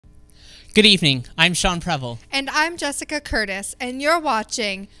Good evening, I'm Sean Preble. And I'm Jessica Curtis, and you're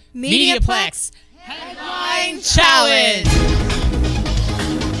watching MediaPlex Headline Challenge!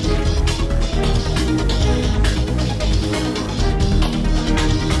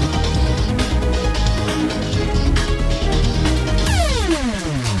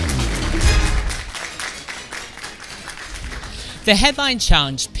 The Headline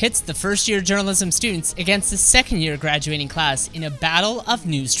Challenge pits the first-year journalism students against the second-year graduating class in a battle of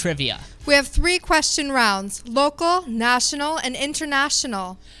news trivia. We have 3 question rounds: local, national, and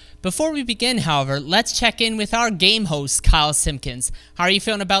international. Before we begin, however, let's check in with our game host, Kyle Simpkins. How are you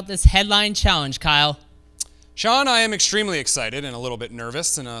feeling about this Headline Challenge, Kyle? Sean, I am extremely excited and a little bit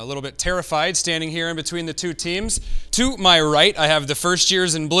nervous and a little bit terrified standing here in between the two teams. To my right, I have the first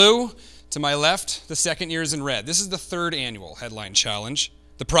years in blue. To my left, the second years in red. This is the 3rd annual Headline Challenge.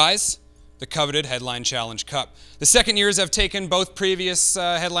 The prize, the coveted Headline Challenge Cup. The second years have taken both previous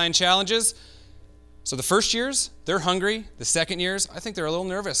Headline Challenges. So the first years, they're hungry. The second years, I think they're a little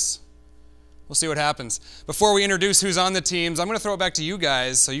nervous. We'll see what happens. Before we introduce who's on the teams, I'm going to throw it back to you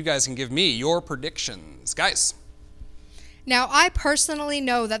guys so you guys can give me your predictions. Guys. Now, I personally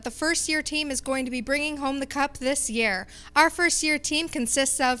know that the first-year team is going to be bringing home the cup this year. Our first-year team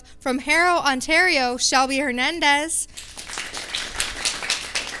consists of, from Harrow, Ontario, Shelby Hernandez.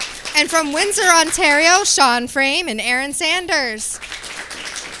 And from Windsor, Ontario, Sean Frame and Aaron Sanders.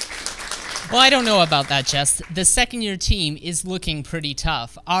 Well, I don't know about that, Jess. The second-year team is looking pretty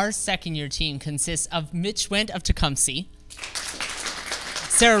tough. Our second-year team consists of Mitch Wendt of Tecumseh,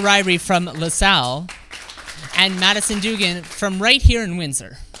 Sarah Ryrie from LaSalle, and Madison Dugan from right here in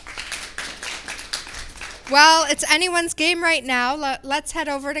Windsor. Well, it's anyone's game right now. Let's head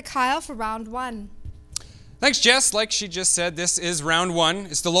over to Kyle for round 1. Thanks, Jess. Like she just said, this is round 1.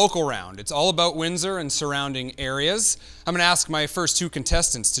 It's the local round. It's all about Windsor and surrounding areas. I'm going to ask my first 2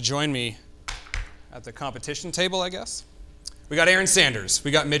 contestants to join me at the competition table, I guess. We got Aaron Sanders.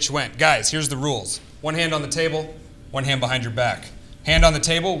 We got Mitch Wendt. Guys, here's the rules. 1 hand on the table, 1 hand behind your back. Hand on the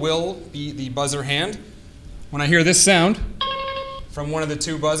table will be the buzzer hand. When I hear this sound from one of the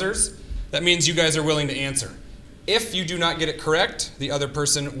 2 buzzers, that means you guys are willing to answer. If you do not get it correct, the other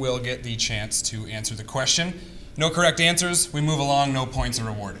person will get the chance to answer the question. No correct answers, we move along, no points are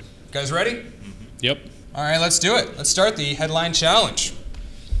awarded. You guys ready? Yep. All right, let's do it. Let's start the Headline Challenge.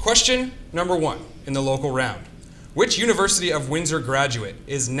 Question number 1 in the local round. Which University of Windsor graduate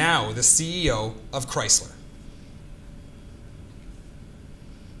is now the CEO of Chrysler?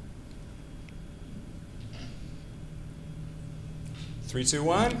 Three, two,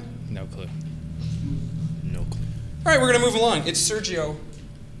 one. No clue. No clue. All right, we're going to move along. It's Sergio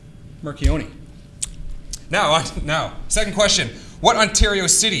Marchioni. Now, second question. What Ontario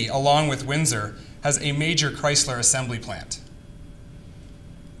city, along with Windsor, has a major Chrysler assembly plant?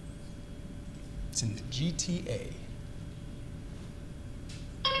 It's in the GTA.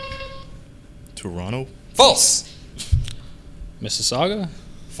 Toronto? False. Mississauga?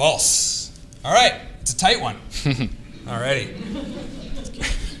 False. All right, it's a tight one. All righty.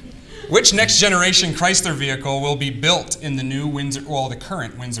 Which next generation Chrysler vehicle will be built in the new Windsor, well, the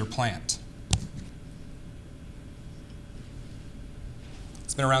current Windsor plant?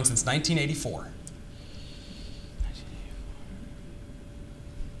 It's been around since 1984.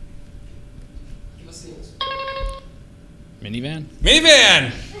 Minivan?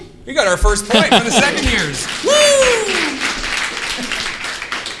 Minivan! We got our first point for the second years. Woo!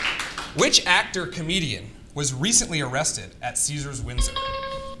 Which actor-comedian was recently arrested at Caesars Windsor?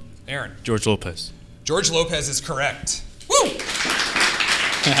 Aaron. George Lopez. George Lopez is correct. Woo!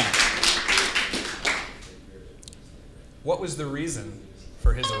 What was the reason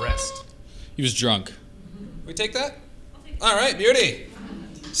for his arrest? He was drunk. We take that? All right, beauty.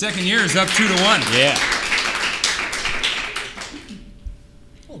 Second year is up 2-1. Yeah.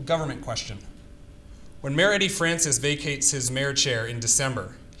 A little government question. When Mayor Eddie Francis vacates his mayor chair in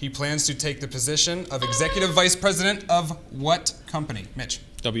December, he plans to take the position of Executive Vice President of what company? Mitch.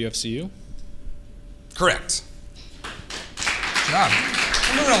 WFCU? Correct. Good job.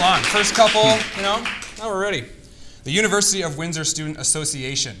 We're moving along. First couple, now we're ready. The University of Windsor Student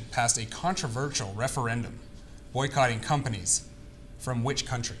Association passed a controversial referendum boycotting companies from which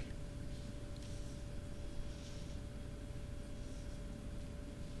country?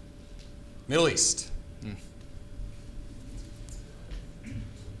 Middle East.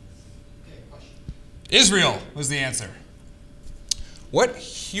 Israel was the answer. What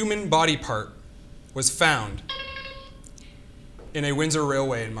human body part was found in a Windsor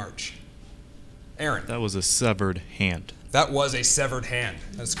railway in March? Aaron. That was a severed hand. That was a severed hand.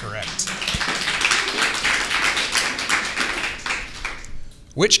 That's correct.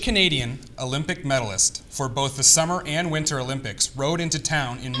 Which Canadian Olympic medalist for both the Summer and Winter Olympics rode into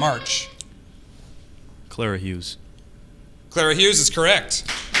town in March? Clara Hughes. Clara Hughes is correct.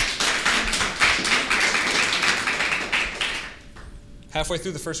 Halfway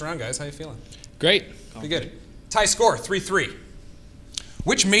through the first round, guys. How you feeling? Great. Pretty good. Tie score, 3-3.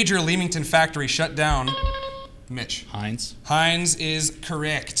 Which major Leamington factory shut down? Mitch. Heinz. Heinz is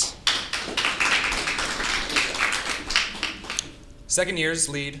correct. Second year's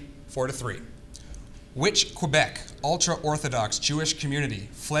lead, 4-3. Which Quebec ultra-Orthodox Jewish community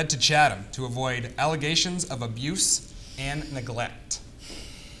fled to Chatham to avoid allegations of abuse and neglect?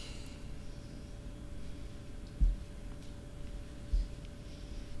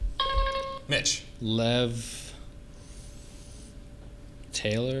 Mitch. Lev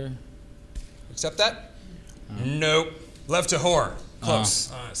Taylor. Accept that? Nope. Lev Tahor.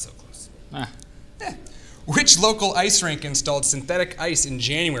 Close. Oh, so close. Ah. Which local ice rink installed synthetic ice in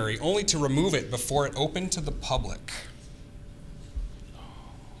January only to remove it before it opened to the public?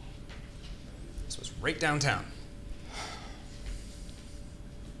 This was right downtown.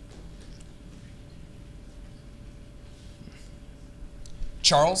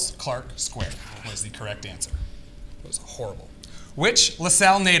 Charles Clark Square was the correct answer. It was horrible. Which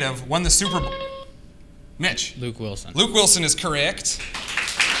LaSalle native won the Super Bowl? Mitch. Luke Wilson. Luke Wilson is correct.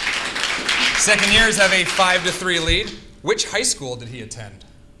 Second years have a 5-3 lead. Which high school did he attend?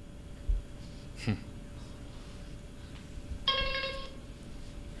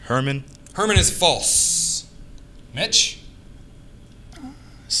 Herman. Herman is false. Mitch?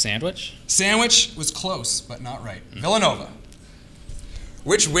 Sandwich. Sandwich was close, but not right. Villanova.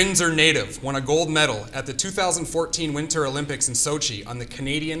 Which Windsor native won a gold medal at the 2014 Winter Olympics in Sochi on the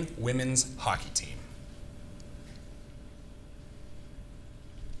Canadian women's hockey team?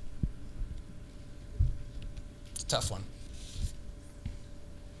 It's a tough one.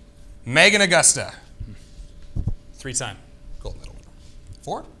 Megan Augusta. 3-time gold medal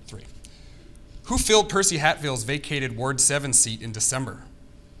winner. 4-3. Who filled Percy Hatfield's vacated Ward 7 seat in December?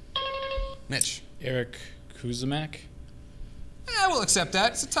 Mitch. Eric Kuzamak. We'll accept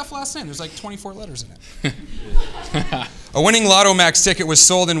that. It's a tough last name. There's like 24 letters in it. A winning Lotto Max ticket was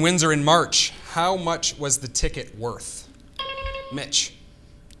sold in Windsor in March. How much was the ticket worth? Mitch.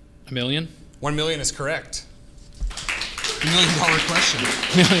 $1 million. $1 million is correct. $1 million question.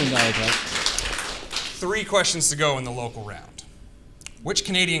 $1 million question. 3 questions to go in the local round. Which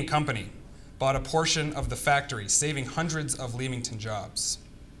Canadian company bought a portion of the factory, saving hundreds of Leamington jobs?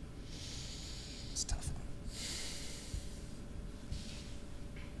 It's a tough one.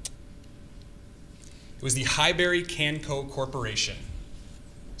 It was the Highbury Canco Corporation.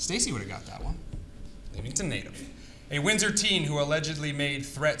 Stacy would have got that one. Leamington native. A Windsor teen who allegedly made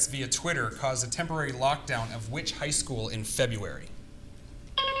threats via Twitter caused a temporary lockdown of which high school in February?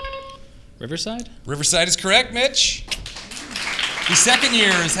 Riverside. Riverside is correct, Mitch. The second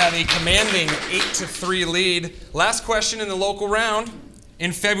years have a commanding 8-3 lead. Last question in the local round.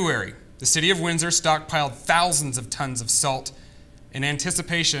 In February, the city of Windsor stockpiled thousands of tons of salt in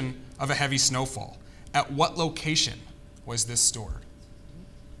anticipation of a heavy snowfall. At what location was this stored?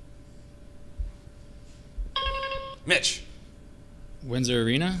 Mitch. Windsor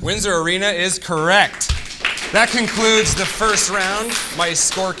Arena. Windsor Arena is correct. That concludes the first round. My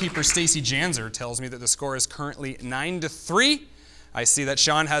scorekeeper, Stacy Janzer, tells me that the score is currently 9-3. I see that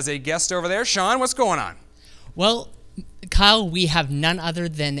Sean has a guest over there. Sean, what's going on? Well, Kyle, we have none other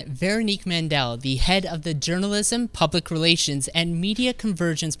than Veronique Mandel, the head of the Journalism, Public Relations, and Media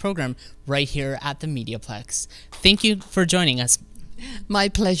Convergence program right here at the MediaPlex. Thank you for joining us. My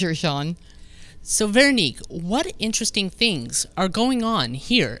pleasure, Sean. So, Veronique, what interesting things are going on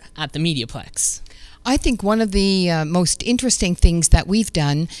here at the MediaPlex? I think one of the most interesting things that we've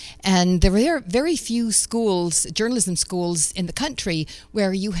done, and there are very few schools, journalism schools in the country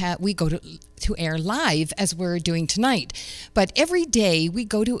where we go to air live as we're doing tonight. But every day we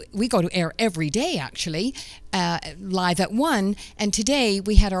go to air every day actually, live at 1. And today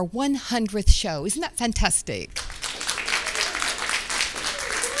we had our 100th show. Isn't that fantastic?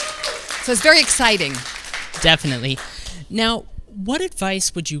 So it's very exciting. Definitely. Now, what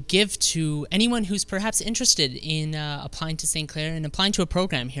advice would you give to anyone who's perhaps interested in applying to St. Clair and applying to a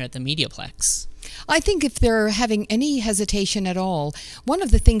program here at the MediaPlex? I think if they're having any hesitation at all, one of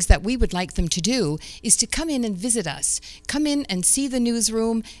the things that we would like them to do is to come in and visit us. Come in and see the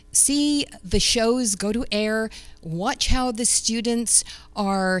newsroom, see the shows go to air, watch how the students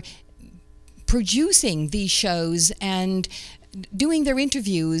are producing these shows, and doing their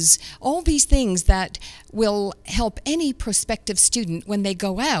interviews, all these things that will help any prospective student when they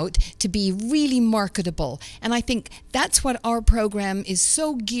go out to be really marketable. And I think that's what our program is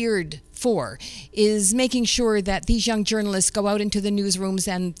so geared for, is making sure that these young journalists go out into the newsrooms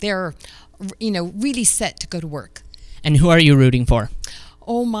and they're, really set to go to work. And who are you rooting for?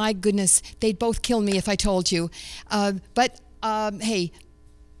 Oh my goodness, they'd both kill me if I told you. But hey,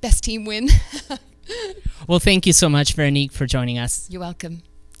 best team win. Well, thank you so much, Veronique, for joining us. You're welcome.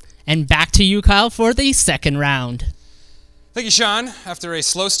 And back to you, Kyle, for the second round. Thank you, Sean. After a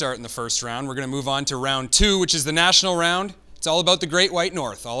slow start in the first round, we're going to move on to round 2, which is the national round. It's all about the Great White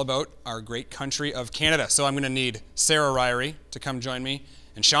North, all about our great country of Canada. So I'm going to need Sarah Ryrie to come join me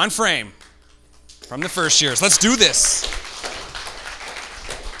and Sean Frame from the first years. Let's do this.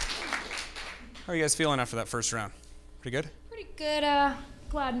 How are you guys feeling after that first round? Pretty good? Pretty good.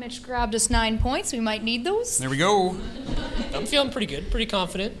 Glad Mitch grabbed us 9 points. We might need those. There we go. I'm feeling pretty good, pretty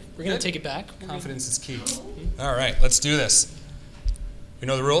confident. We're going to take it back. Confidence is key. All right, let's do this. You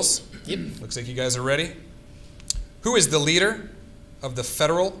know the rules? Yep. Looks like you guys are ready. Who is the leader of the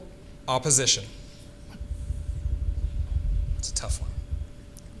federal opposition? It's a tough one.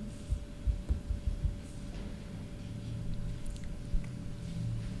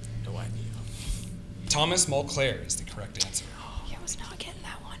 No idea. Thomas Mulcair is the correct answer. I was not getting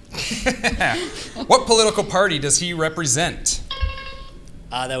that one. What political party does he represent?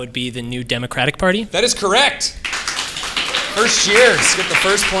 That would be the New Democratic Party. That is correct. First years get the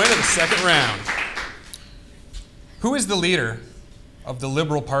first point of the second round. Who is the leader of the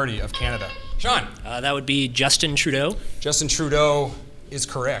Liberal Party of Canada? Sean. That would be Justin Trudeau. Justin Trudeau is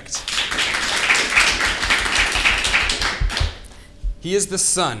correct. He is the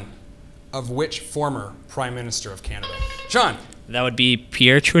son of which former Prime Minister of Canada? Sean. That would be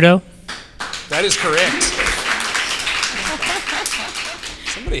Pierre Trudeau. That is correct.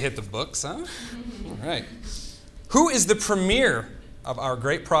 Somebody hit the books, huh? All right. Who is the Premier of our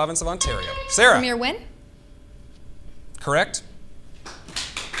great province of Ontario? Sarah. Premier when? Correct.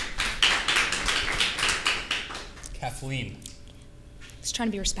 Kathleen. Just trying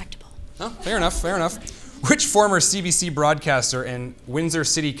to be respectable. Oh, fair enough, fair enough. Which former CBC broadcaster and Windsor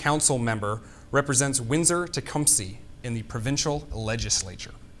City Council member represents Windsor-Tecumseh in the provincial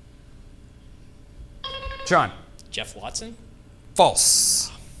legislature? John. Jeff Watson.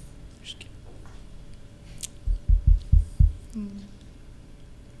 False. Just kidding.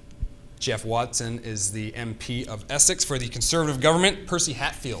 Jeff Watson is the MP of Essex for the Conservative government. Percy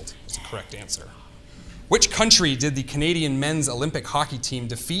Hatfield is the correct answer. Which country did the Canadian men's Olympic hockey team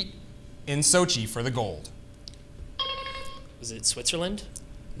defeat in Sochi for the gold? Was it Switzerland?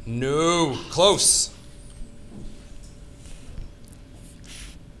 No. Close.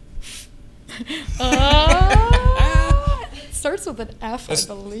 Starts with an F, I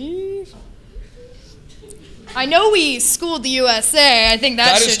believe. I know we schooled the USA. I think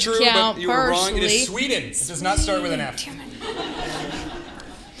that is should true, count but you were wrong. It is partially. Sweden. It does not start with an F.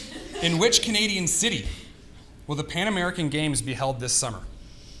 In which Canadian city will the Pan American Games be held this summer?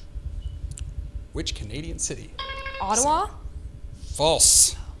 Which Canadian city? Ottawa?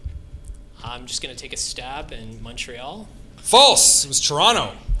 False. I'm just going to take a stab in Montreal. False. It was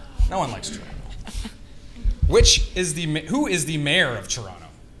Toronto. No one likes Toronto. Who is the mayor of Toronto?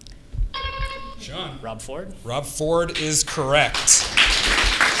 Sean. Rob Ford. Rob Ford is correct.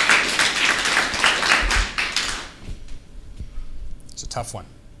 It's a tough one.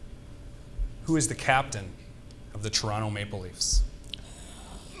 Who is the captain of the Toronto Maple Leafs?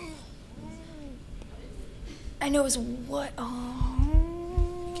 I know it's what?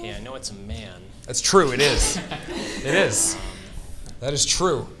 Oh. Okay, I know it's a man. That's true, it is. It is. That is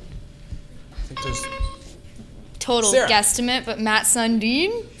true. I think there's... Total Sarah. guesstimate, but Matt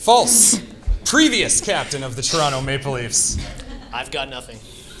Sundin? False. Previous captain of the Toronto Maple Leafs. I've got nothing.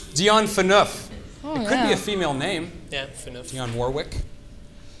 Dion Phaneuf. Oh, It could be yeah. a female name. Yeah, enough. Dionne Warwick.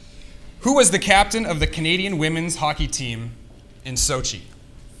 Who was the captain of the Canadian women's hockey team in Sochi?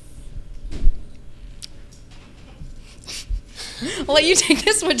 I'll let you take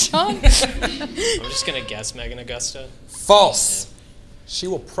this one, Sean. I'm just going to guess Megan Augusta. False. She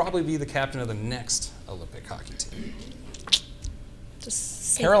will probably be the captain of the next Olympic hockey team.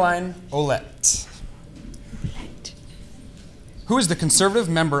 Just say Caroline Ouellette. Who is the Conservative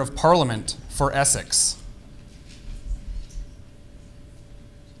Member of Parliament for Essex?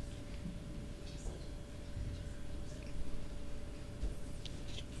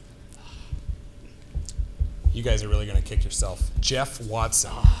 You guys are really going to kick yourself. Jeff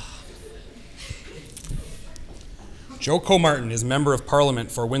Watson. Joe Comartin is Member of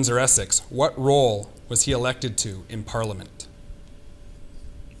Parliament for Windsor-Essex. What role was he elected to in Parliament?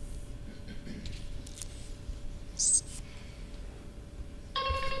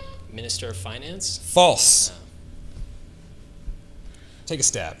 Minister of Finance. False. Take a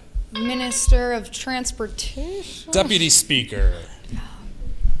stab. Minister of Transportation. Deputy Speaker.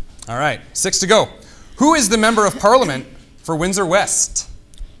 All right, 6 to go. Who is the Member of Parliament for Windsor West?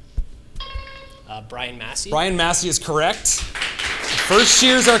 Brian Massey. Brian Massey is correct. The first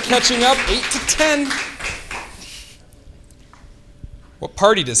years are catching up, 8 to 10. What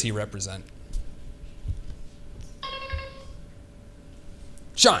party does he represent?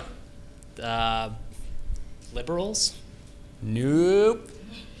 Sean. Liberals. Nope.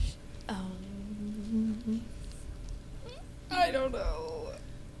 I don't know.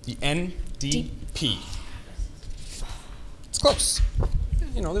 The NDP. It's close.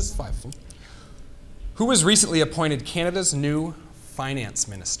 You know, there's 5 of them. Who was recently appointed Canada's new finance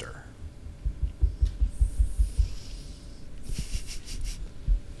minister?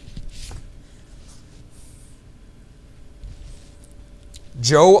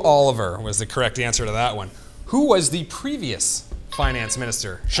 Joe Oliver was the correct answer to that one. Who was the previous finance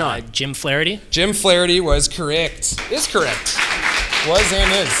minister? Sean. Jim Flaherty. Jim Flaherty was correct. Is correct. Was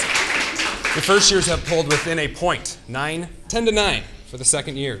and is. The first years have pulled within a point. 10 to 9 for the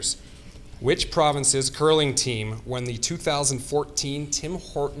second years. Which province's curling team won the 2014 Tim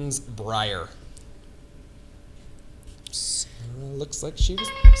Hortons Brier? Looks like she was.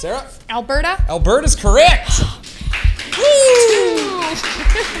 Sarah? Alberta. Alberta's correct.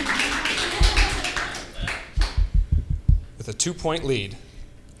 With a 2-point lead,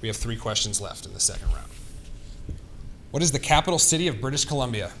 we have 3 questions left in the second round. What is the capital city of British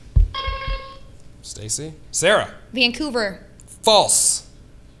Columbia? Stacy? Sarah? Vancouver. False.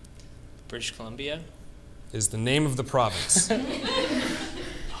 British Columbia. Is the name of the province. I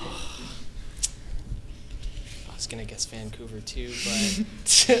was gonna guess Vancouver too,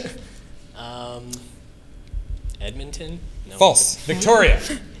 but Edmonton. No. False. Victoria.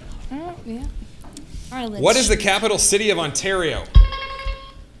 Oh, yeah. All right, let's What is the capital city of Ontario?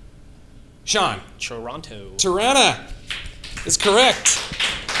 Sean. Toronto. Tirana is correct.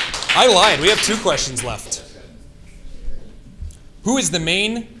 I lied. We have 2 questions left. Who is the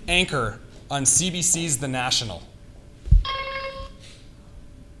main anchor on CBC's The National?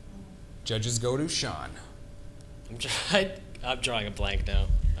 Judges go to Sean. I'm drawing a blank now.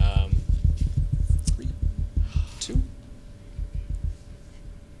 3, 2.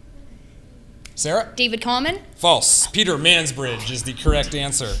 Sarah? David Common. False. Peter Mansbridge is the correct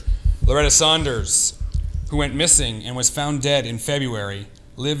answer. Loretta Saunders, who went missing and was found dead in February,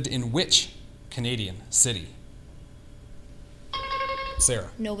 lived in which Canadian city?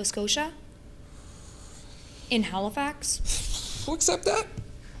 Sarah. Nova Scotia. In Halifax. We'll accept that.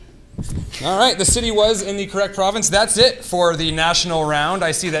 All right, the city was in the correct province. That's it for the national round.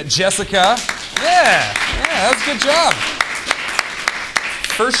 I see that Jessica, that's a good job.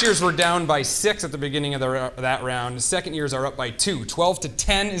 First years were down by 6 at the beginning of that round. Second years are up by 2. 12 to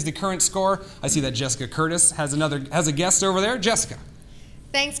 10 is the current score. I see that Jessica Curtis has a guest over there. Jessica.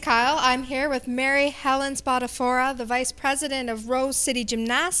 Thanks, Kyle. I'm here with Mary Helen Spadafora, the Vice President of Rose City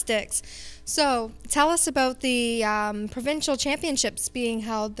Gymnastics. So, tell us about the provincial championships being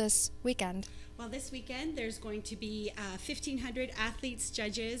held this weekend. Well, this weekend there's going to be 1,500 athletes,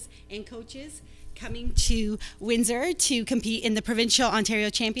 judges, and coaches coming to Windsor to compete in the Provincial Ontario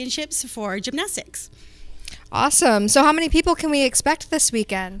Championships for gymnastics. Awesome. So how many people can we expect this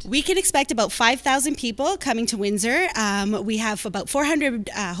weekend? We can expect about 5,000 people coming to Windsor. We have about 400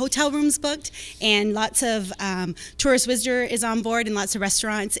 hotel rooms booked, and lots of tourist visitor is on board, and lots of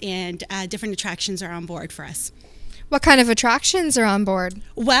restaurants and different attractions are on board for us. What kind of attractions are on board?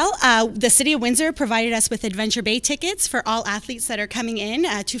 Well, the City of Windsor provided us with Adventure Bay tickets for all athletes that are coming in,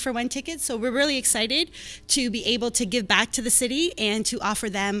 2-for-1 tickets. So we're really excited to be able to give back to the city and to offer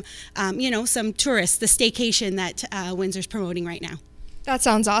them, some tourists, the staycation that Windsor's promoting right now. That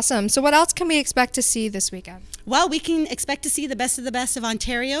sounds awesome. So what else can we expect to see this weekend? Well, we can expect to see the best of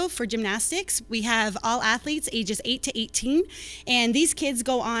Ontario for gymnastics. We have all athletes ages 8 to 18, and these kids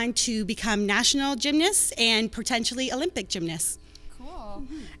go on to become national gymnasts and potentially Olympic gymnasts. Cool.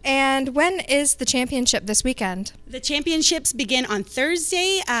 And when is the championship this weekend? The championships begin on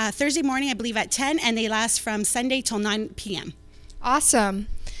Thursday morning, I believe at 10, and they last from Sunday till 9 p.m. Awesome.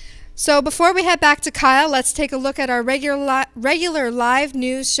 So before we head back to Kyle, let's take a look at our regular live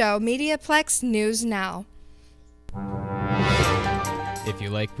news show, MediaPlex News Now. If you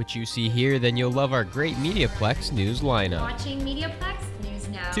like what you see here, then you'll love our great MediaPlex news lineup. Watching MediaPlex News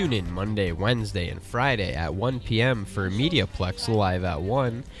Now. Tune in Monday, Wednesday, and Friday at 1 p.m. for MediaPlex Live at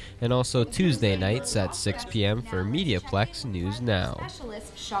 1, and also Tuesday nights at 6 p.m. for MediaPlex News Now.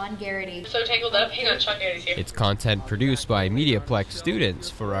 Specialist Sean Garrity. So tangled up. Hang on, Sean Garrity's here. It's content produced by MediaPlex students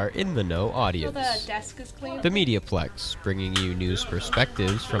for our in-the-know audience. The desk is clean. The MediaPlex, bringing you news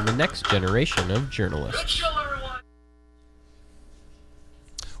perspectives from the next generation of journalists.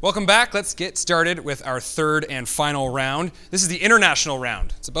 Welcome back. Let's get started with our third and final round. This is the international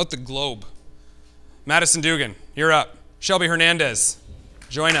round. It's about the globe. Madison Dugan, you're up. Shelby Hernandez,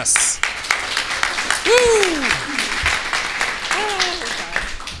 join us. Woo!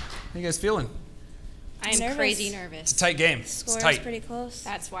 How you guys feeling? I'm crazy nervous. It's a tight game. Score it's tight. is pretty close.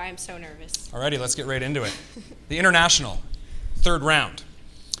 That's why I'm so nervous. Alrighty, let's get right into it. The international, third round.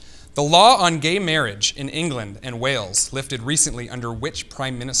 The law on gay marriage in England and Wales lifted recently under which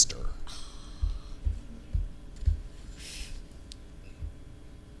prime minister?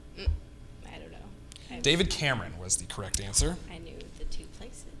 I don't know. David Cameron was the correct answer. I knew the two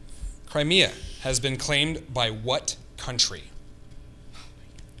places. Crimea has been claimed by what country?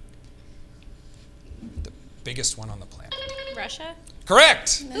 The biggest one on the planet. Russia?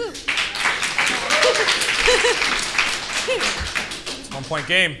 Correct! Ooh. It's a 1 point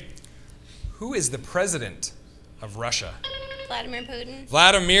game. Who is the president of Russia? Vladimir Putin.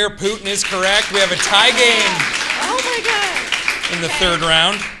 Vladimir Putin is correct. We have a tie game Oh my god! in the third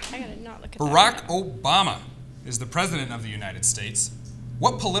round. I gotta not look at Barack Obama is the president of the United States.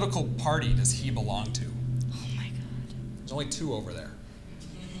 What political party does he belong to? Oh my god. There's only two over there.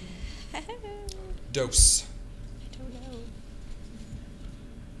 Dose.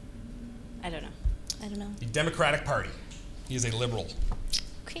 I don't know. I don't know. The Democratic Party. He is a liberal.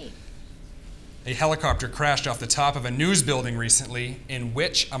 Okay. A helicopter crashed off the top of a news building recently in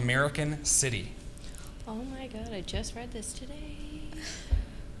which American city? Oh my god, I just read this today.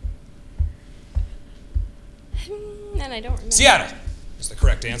 And I don't remember. Seattle is the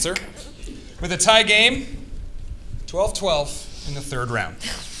correct answer. With a tie game, 12-12 in the third round.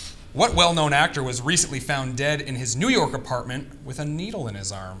 What well-known actor was recently found dead in his New York apartment with a needle in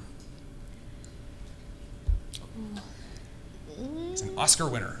his arm? He's an Oscar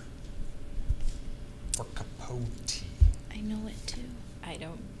winner for Capote. I know it too. I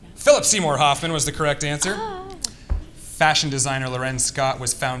don't know. Philip Seymour Hoffman was the correct answer. Fashion designer Lorenz Scott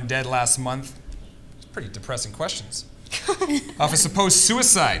was found dead last month. Pretty depressing questions. Of a supposed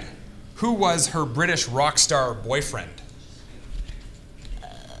suicide. Who was her British rock star boyfriend?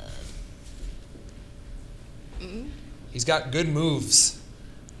 He's got good moves.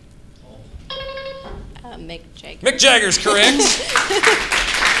 Mick Jagger. Mick Jagger's correct.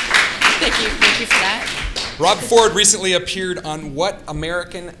 Thank you for that. Rob Ford recently appeared on what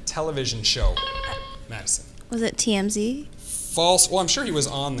American television show? Madison. Was it TMZ? False. Well, I'm sure he was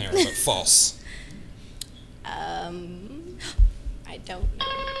on there, but false. I don't know.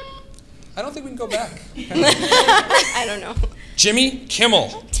 I don't think we can go back. I don't know. Jimmy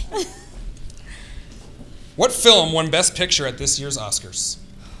Kimmel. What film won Best Picture at this year's Oscars?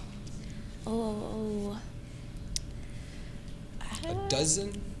 Oh. A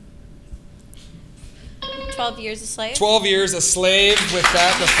dozen? 12 Years a Slave? 12 Years a Slave. With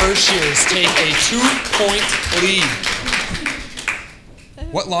that, the first years take a 2-point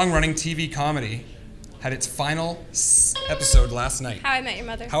lead. What long-running TV comedy had its final episode last night? How I Met Your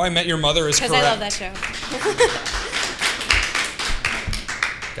Mother. How I Met Your Mother is correct. Because I love that show.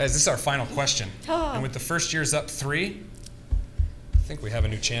 Guys, this is our final question. Oh. And with the first years up 3, I think we have a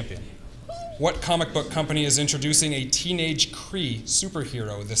new champion. What comic book company is introducing a teenage Kree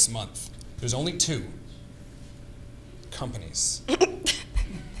superhero this month? There's only 2 companies I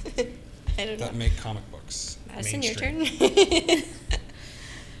don't know. that make comic books. Madison, your mainstream. turn.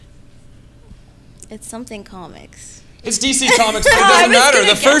 It's something comics. It's DC Comics, but it doesn't matter.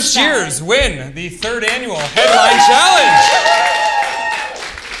 The first years win the 3rd annual Headline Challenge.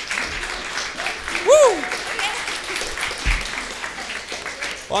 Woo!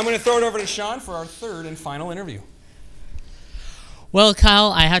 Well, I'm going to throw it over to Sean for our 3rd and final interview. Well,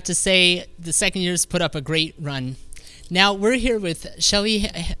 Kyle, I have to say the second years put up a great run. Now we're here with Shelley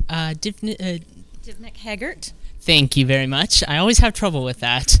Divnik-Haggart. Thank you very much. I always have trouble with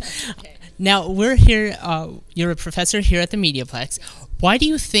that. Okay. Now we're here. You're a professor here at the MediaPlex. Why do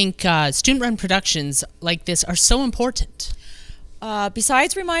you think student-run productions like this are so important?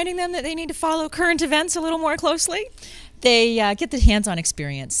 Besides reminding them that they need to follow current events a little more closely, they get the hands-on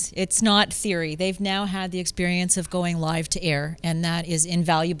experience. It's not theory. They've now had the experience of going live to air, and that is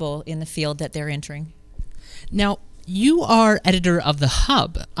invaluable in the field that they're entering. Now, you are editor of The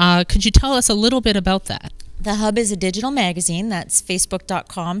Hub. Could you tell us a little bit about that? The Hub is a digital magazine. That's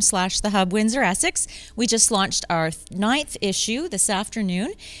facebook.com/thehubwindsor-Essex. We just launched our 9th issue this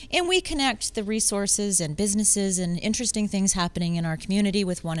afternoon, and we connect the resources and businesses and interesting things happening in our community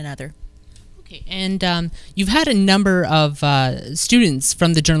with one another. Okay, and you've had a number of students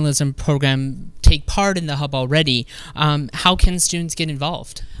from the journalism program take part in the Hub already. How can students get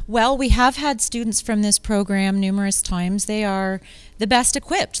involved? Well, we have had students from this program numerous times. They are the best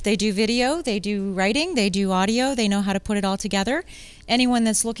equipped. They do video, they do writing, they do audio, they know how to put it all together. Anyone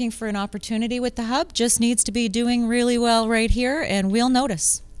that's looking for an opportunity with the Hub just needs to be doing really well right here, and we'll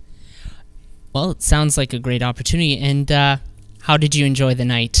notice. Well, it sounds like a great opportunity. And how did you enjoy the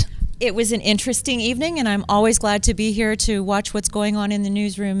night? It was an interesting evening, and I'm always glad to be here to watch what's going on in the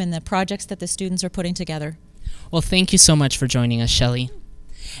newsroom and the projects that the students are putting together. Well, thank you so much for joining us, Shelley.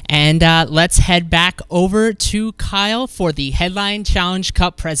 And let's head back over to Kyle for the Headline Challenge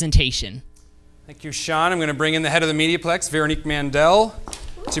Cup presentation. Thank you, Sean. I'm going to bring in the head of the MediaPlex, Veronique Mandel,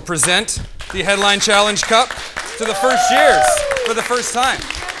 to present the Headline Challenge Cup to the first years for the first time.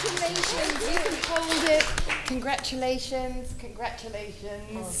 Congratulations. You can hold it. Congratulations.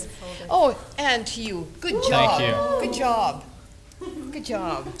 Congratulations. Oh, and to you. Good job. Thank you. Good job. Good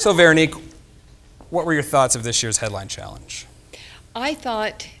job. So, Veronique, what were your thoughts of this year's Headline Challenge? I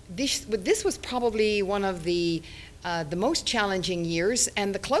thought this was probably one of the most challenging years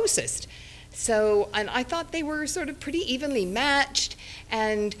and the closest. So, and I thought they were sort of pretty evenly matched,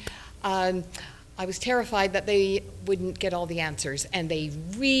 and I was terrified that they wouldn't get all the answers, and they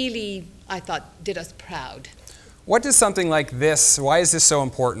really, I thought, did us proud. What does something like this, why is this so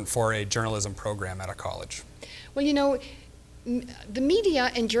important for a journalism program at a college? Well, you know, the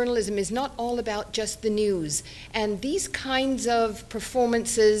media and journalism is not all about just the news, and these kinds of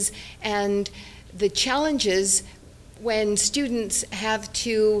performances and the challenges when students have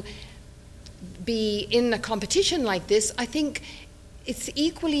to be in a competition like this, I think it's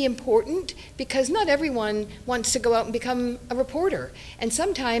equally important, because not everyone wants to go out and become a reporter, and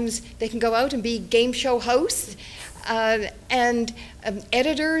sometimes they can go out and be game show hosts and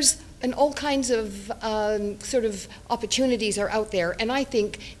editors, and all kinds of sort of opportunities are out there, and I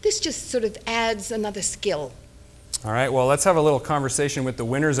think this just sort of adds another skill. All right, well, let's have a little conversation with the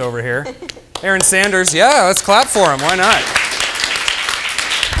winners over here. Aaron Sanders, yeah, let's clap for him, why not?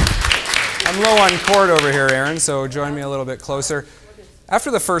 I'm low on cord over here, Aaron, so join me a little bit closer. After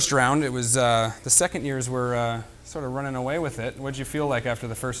the first round, it was the second years were sort of running away with it. What did you feel like after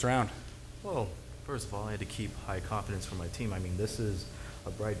the first round? Well, first of all, I had to keep high confidence for my team. I mean, this is a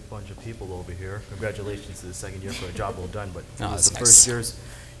bright bunch of people over here. Congratulations to the second year for a job well done. But Oh, it was the that's first nice. years,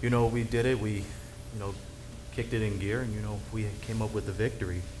 you know, we did it. We, you know, kicked it in gear, and you know, we came up with the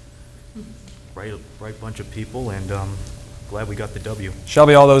victory. Bright bunch of people, and glad we got the W.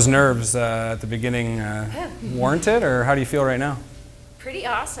 Shelby, all those nerves at the beginning warranted, or how do you feel right now? Pretty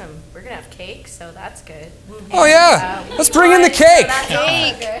awesome. We're going to have cake, so that's good. Oh yeah, let's bring in the cake.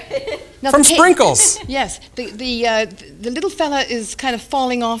 Now, From the cake- Sprinkles. Yes, the little fella is kind of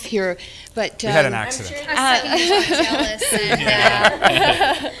falling off here, but We had an accident.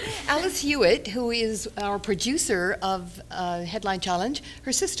 Alice Hewitt, who is our producer of Headline Challenge,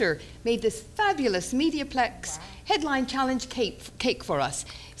 her sister made this fabulous MediaPlex Headline Challenge cake for us.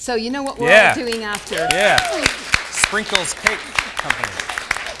 So you know what we're all doing after. Yeah, Sprinkles Cake Company.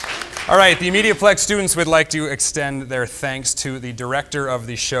 All right, the MediaPlex students would like to extend their thanks to the director of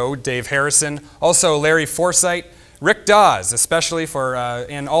the show, Dave Harrison, also Larry Forsythe, Rick Dawes, especially for,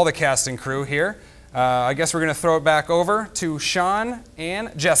 and all the cast and crew here. I guess we're going to throw it back over to Sean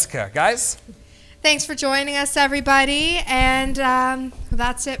and Jessica. Guys? Thanks for joining us, everybody, and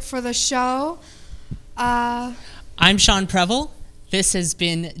that's it for the show. I'm Sean Preble. This has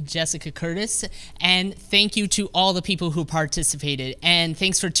been Jessica Curtis, and thank you to all the people who participated, and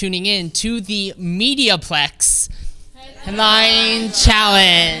thanks for tuning in to the MediaPlex Headline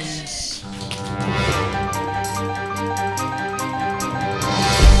Challenge.